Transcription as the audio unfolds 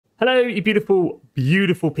Hello, you beautiful,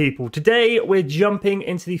 beautiful people. Today, we're jumping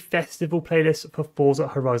into the festival playlist for Forza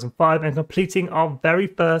Horizon 5 and completing our very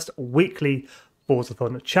first weekly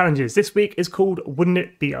Forzathon challenges. This week is called Wouldn't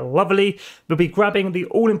It Be Lovely? We'll be grabbing the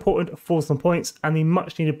all-important Forzathon points and the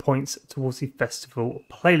much-needed points towards the festival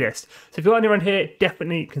playlist. So if you're new around here,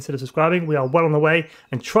 definitely consider subscribing. We are well on the way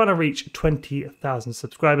and trying to reach 20,000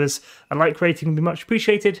 subscribers. A like rating would be much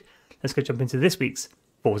appreciated. Let's go jump into this week's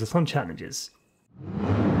Forzathon challenges.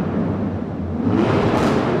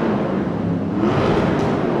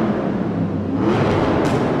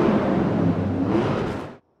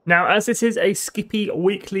 Now, as this is a Skippy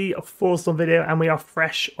weekly Forzathon video and we are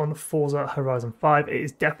fresh on Forza Horizon 5, it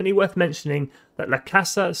is definitely worth mentioning that La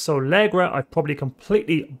Casa Solegra, I've probably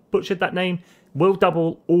completely butchered that name, will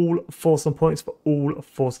double all Forzathon points for all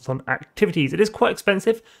Forzathon activities. It is quite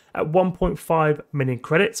expensive at 1.5 million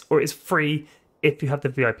credits, or it is free if you have the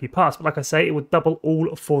VIP pass. But like I say, it will double all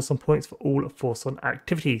Forzathon points for all Forzathon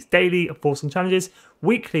activities. Daily Forzathon challenges,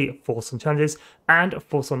 weekly Forzathon challenges, and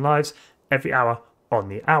Forzathon lives every hour on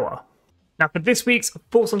the hour. Now for this week's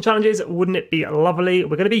Forzathon challenges, wouldn't it be lovely?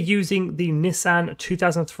 We're going to be using the Nissan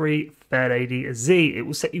 2003 Fairlady Z. It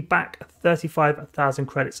will set you back 35,000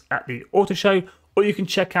 credits at the auto show, or you can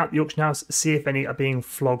check out the auction house, see if any are being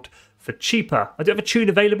flogged for cheaper. I do have a tune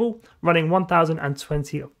available running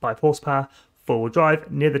 1025 horsepower, four-wheel drive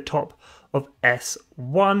near the top of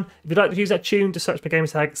S1. If you'd like to use that tune, just search my gamer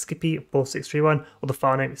tag Skippy4631 or the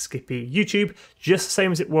file name Skippy YouTube, just the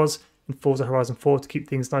same as it was in Forza Horizon 4 to keep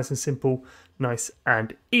things nice and simple, nice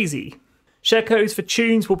and easy. Share codes for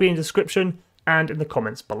tunes will be in the description and in the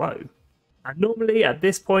comments below. And normally at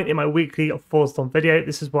this point in my weekly Forzathon video,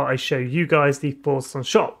 this is where I show you guys the Forzathon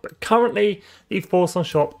shop, but currently the Forzathon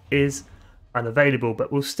shop is unavailable,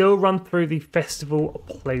 but we'll still run through the festival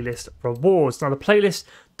playlist rewards. Now the playlist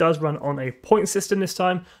does run on a point system this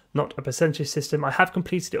time, not a percentage system. I have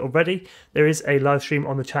completed it already. There is a live stream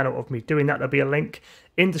on the channel of me doing that. There'll be a link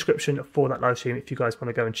in description for that live stream if you guys want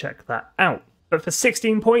to go and check that out. But for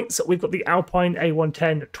 16 points, we've got the Alpine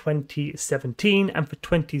A110 2017, and for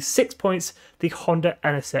 26 points, the Honda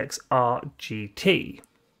NSX RGT.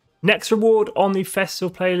 Next reward on the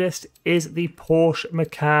festival playlist is the Porsche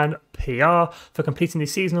Macan PR for completing the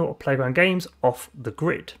seasonal playground games off the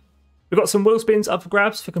grid. We've got some wheel spins up for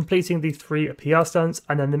grabs for completing the 3 PR stunts,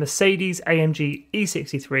 and then the Mercedes AMG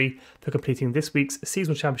E63 for completing this week's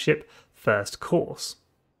seasonal championship first course.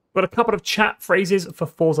 We've got a couple of chat phrases for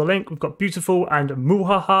Forza Link. We've got beautiful and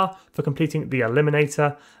muhaha for completing the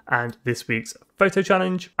Eliminator and this week's photo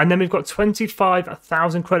challenge. And then we've got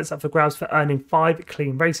 25,000 credits up for grabs for earning 5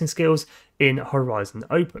 clean racing skills in Horizon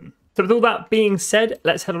Open. So with all that being said,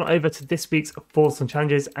 let's head on over to this week's Forzathon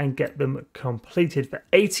challenges and get them completed for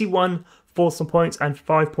 81 Forzathon points and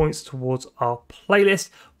 5 points towards our playlist.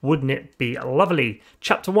 Wouldn't it be lovely?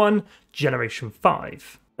 Chapter 1, Generation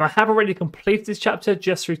 5. Now, I have already completed this chapter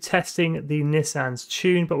just through testing the Nissan's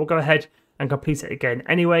tune, but we'll go ahead and complete it again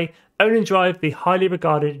anyway. Own and drive the highly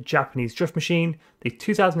regarded Japanese drift machine, the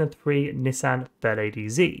 2003 Nissan Fairlady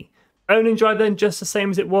Z. Own and drive then just the same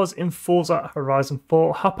as it was in Forza Horizon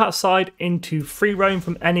 4. Hop outside into free roam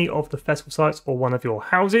from any of the festival sites or one of your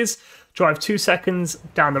houses. Drive 2 seconds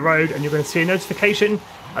down the road and you're going to see a notification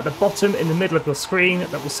at the bottom in the middle of your screen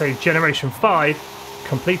that will say Generation 5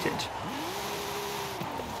 completed.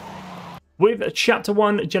 With Chapter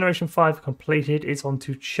 1, Generation 5 completed, it's on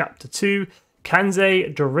to Chapter 2,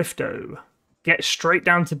 Kansei dorifuto. Get straight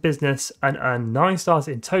down to business and earn 9 stars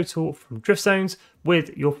in total from drift zones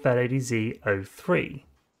with your Fairlady Z03.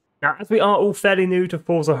 Now, as we are all fairly new to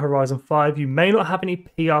Forza Horizon 5, you may not have any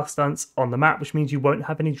PR stunts on the map, which means you won't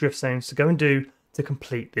have any drift zones to go and do to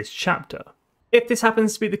complete this chapter. If this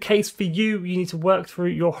happens to be the case for you, you need to work through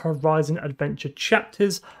your Horizon Adventure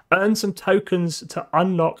chapters, earn some tokens to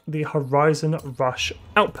unlock the Horizon Rush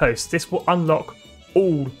outpost. This will unlock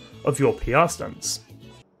all of your PR stunts.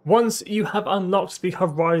 Once you have unlocked the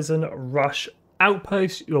Horizon Rush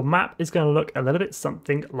outpost, your map is going to look a little bit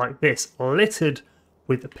something like this, littered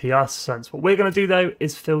with the PR stunts. What we're going to do though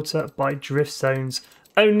is filter by drift zones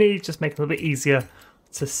only, just make it a little bit easier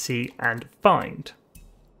to see and find.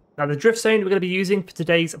 Now the drift zone we're going to be using for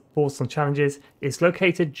today's Forzathon challenges is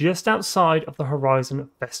located just outside of the Horizon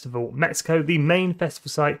Festival Mexico, the main festival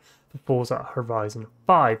site for Forza Horizon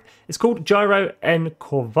 5. It's called Giro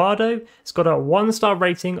Encorvado. It's got a 1-star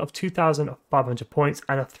rating of 2,500 points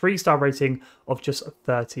and a 3-star rating of just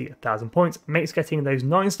 30,000 points. Makes getting those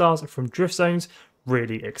 9 stars from drift zones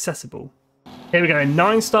really accessible. Here we go,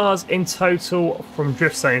 9 stars in total from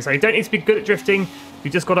drift zones. So you don't need to be good at drifting, you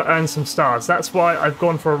just got to earn some stars. That's why I've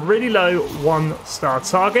gone for a really low 1-star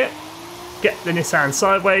target. get the Nissan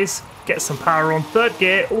sideways, get some power on, third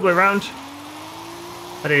gear, all the way around.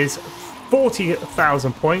 That is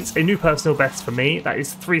 40,000 points, a new personal best for me. That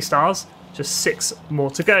is 3 stars, just 6 more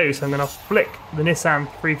to go. So I'm going to flick the Nissan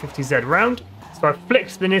 350Z round. So I've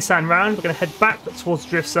flicked the Nissan round. We're going to head back towards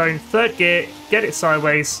drift zone, third gear, get it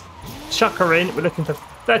sideways, chuck her in. We're looking for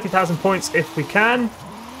 30,000 points if we can.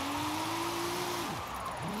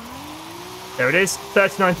 There it is,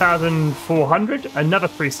 39,400, another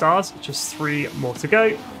 3 stars, just 3 more to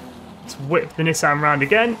go. Let's whip the Nissan round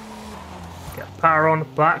again. Get power on,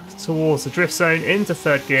 back towards the drift zone, into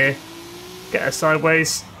third gear. Get her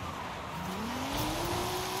sideways.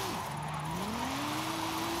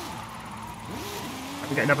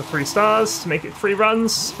 We get another 3 stars to make it 3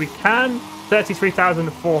 runs. We can.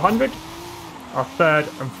 33,400. Our third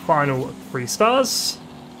and final 3 stars.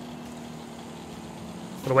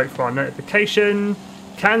 Gotta wait for our notification.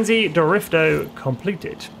 Kansei dorifuto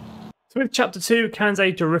completed. So with chapter 2,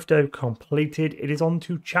 Kansei dorifuto completed, it is on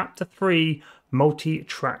to chapter 3,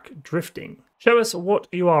 multi-track drifting. Show us what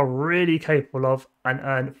you are really capable of and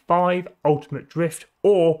earn 5 ultimate drift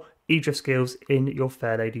or e-drift skills in your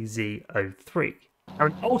Fairlady Z03. Now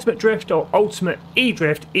an ultimate drift or ultimate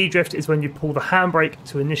e-drift is when you pull the handbrake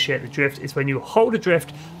to initiate the drift. It's when you hold a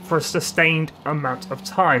drift for a sustained amount of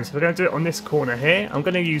time. So we're going to do it on this corner here. I'm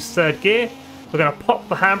going to use third gear. We're going to pop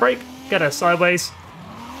the handbrake, get her sideways.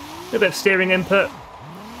 A little bit of steering input,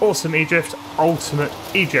 awesome e-drift, ultimate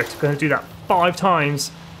e-drift. We're going to do that 5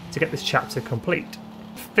 times to get this chapter complete.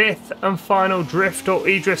 5th and final drift or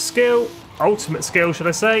e-drift skill, ultimate skill should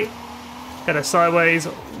I say. Get her sideways,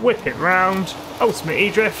 whip it round, ultimate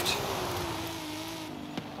e-drift.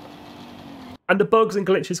 And the bugs and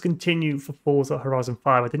glitches continue for Forza Horizon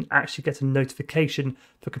 5. I didn't actually get a notification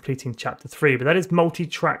for completing chapter 3, but that is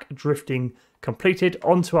multi-track drifting completed.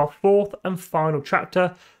 On to our 4th and final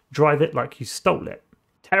chapter, Drive It Like You Stole It.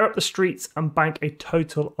 Tear up the streets and bank a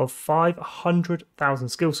total of 500,000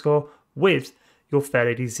 skill score with your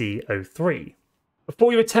Fairlady Z03.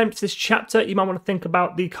 Before you attempt this chapter, you might want to think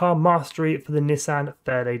about the car mastery for the Nissan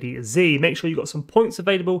Fairlady Z. Make sure you've got some points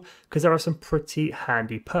available because there are some pretty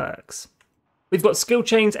handy perks. We've got skill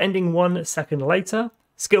chains ending 1 second later.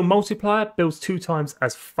 Skill multiplier builds 2 times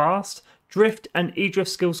as fast. Drift and e-drift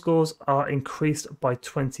skill scores are increased by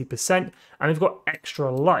 20%, and we've got extra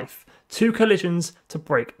life. 2 collisions to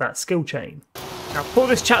break that skill chain. Now for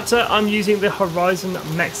this chapter, I'm using the Horizon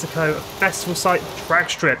Mexico Festival Site drag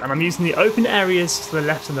strip, and I'm using the open areas to the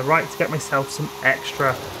left and the right to get myself some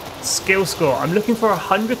extra skill score. I'm looking for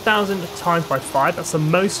 100,000 times by 5. That's the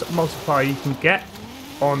most multiplier you can get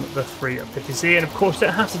on the 350Z, and of course you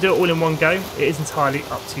don't have to do it all in one go. It is entirely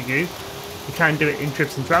up to you. You can do it in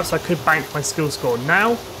dribs and drabs, so I could bank my skill score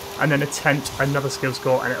now and then attempt another skill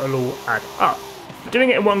score and it'll all add up. But doing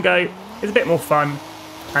it in one go is a bit more fun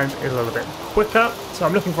and is a little bit quicker. So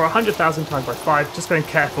I'm looking for 100,000 times by 5, just being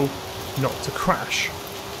careful not to crash.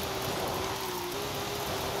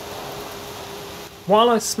 While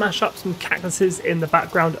I smash up some cactuses in the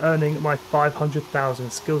background earning my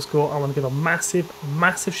 500,000 skill score, I want to give a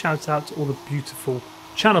massive shout out to all the beautiful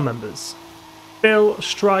channel members. Bill,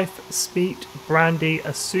 Strife, Speed, Brandy,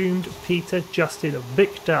 Assumed, Peter, Justin,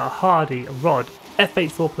 Victor, Hardy, Rod,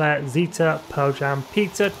 F84 Player, Zeta, Pearl Jam,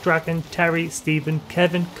 Peter, Dragon, Terry, Stephen,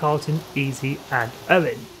 Kevin, Carlton, Easy and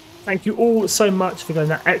Owen. Thank you all so much for going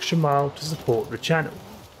that extra mile to support the channel.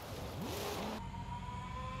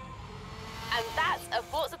 And that's a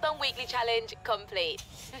Forzathon weekly challenge complete.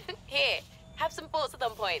 Here, have some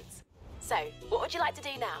Forzathon points. So, what would you like to do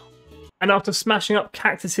now? And after smashing up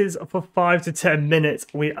cactuses for 5 to 10 minutes,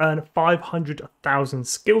 we earn 500,000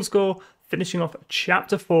 skill score, finishing off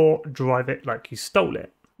chapter 4, Drive It Like You Stole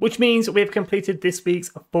It. Which means we have completed this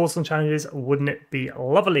week's Forzathon challenges, wouldn't it be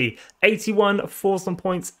lovely? 81 Forzathon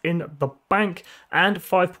points in the bank and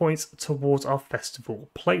 5 points towards our festival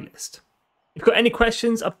playlist. If you've got any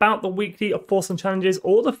questions about the weekly Forzathon challenges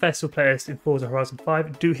or the festival playlist in Forza Horizon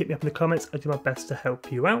 5, do hit me up in the comments. I do my best to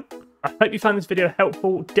help you out. I hope you found this video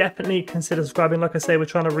helpful. Definitely consider subscribing. Like I say, we're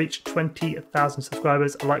trying to reach 20,000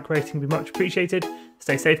 subscribers. A like rating would be much appreciated.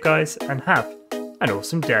 Stay safe, guys, and have an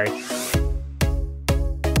awesome day.